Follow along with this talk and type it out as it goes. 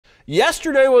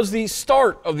Yesterday was the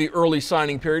start of the early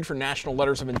signing period for national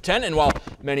letters of intent, and while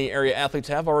many area athletes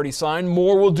have already signed,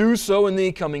 more will do so in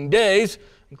the coming days,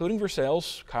 including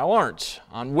Versailles' Kyle Ahrens.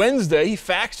 On Wednesday, he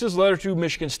faxed his letter to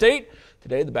Michigan State.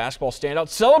 Today, the basketball standout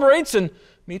celebrates and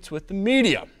meets with the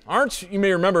media. Ahrens, you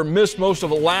may remember, missed most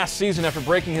of last season after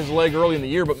breaking his leg early in the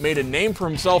year, but made a name for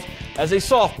himself as a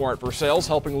sophomore at Versailles,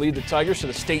 helping lead the Tigers to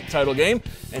the state title game.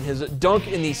 And his dunk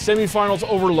in the semifinals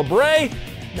over LeBray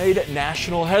made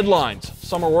national headlines.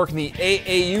 Summer work in the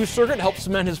AAU circuit helped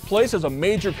cement his place as a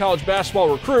major college basketball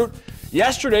recruit.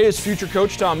 Yesterday, his future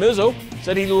coach, Tom Izzo,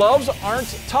 said he loves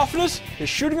Ahrens' toughness, his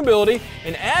shooting ability,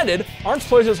 and added Ahrens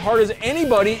plays as hard as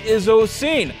anybody Izzo's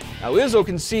seen. Now, Izzo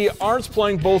can see Ahrens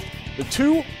playing both the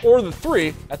 2 or the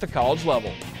 3 at the college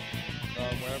level.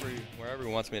 Wherever he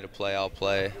wants me to play, I'll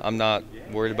play. I'm not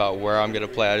worried about where I'm going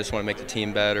to play. I just want to make the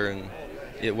team better,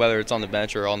 and whether it's on the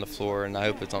bench or on the floor, and I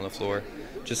hope it's on the floor,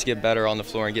 just to get better on the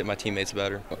floor and get my teammates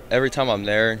better. Every time I'm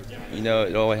there,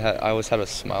 I always have a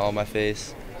smile on my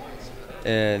face.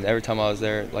 And every time I was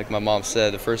there, like my mom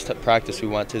said, the first practice we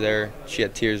went to there, she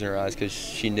had tears in her eyes because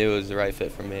she knew it was the right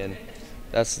fit for me. And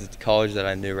that's the college that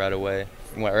I knew right away.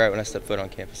 Right when I stepped foot on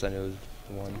campus, I knew it was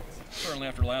the one. Certainly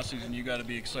after last season, you got to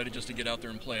be excited just to get out there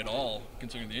and play at all,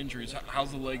 considering the injuries. How's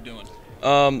the leg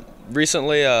doing?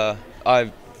 Recently,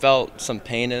 I felt some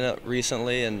pain in it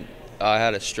recently, and I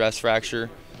had a stress fracture.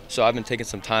 So I've been taking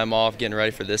some time off, getting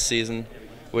ready for this season,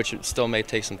 which still may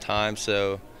take some time.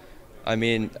 So I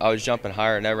was jumping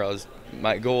higher than ever.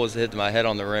 My goal was to hit my head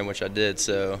on the rim, which I did.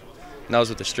 And that was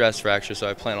with the stress fracture, so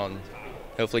I plan on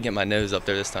hopefully getting my nose up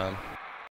there this time.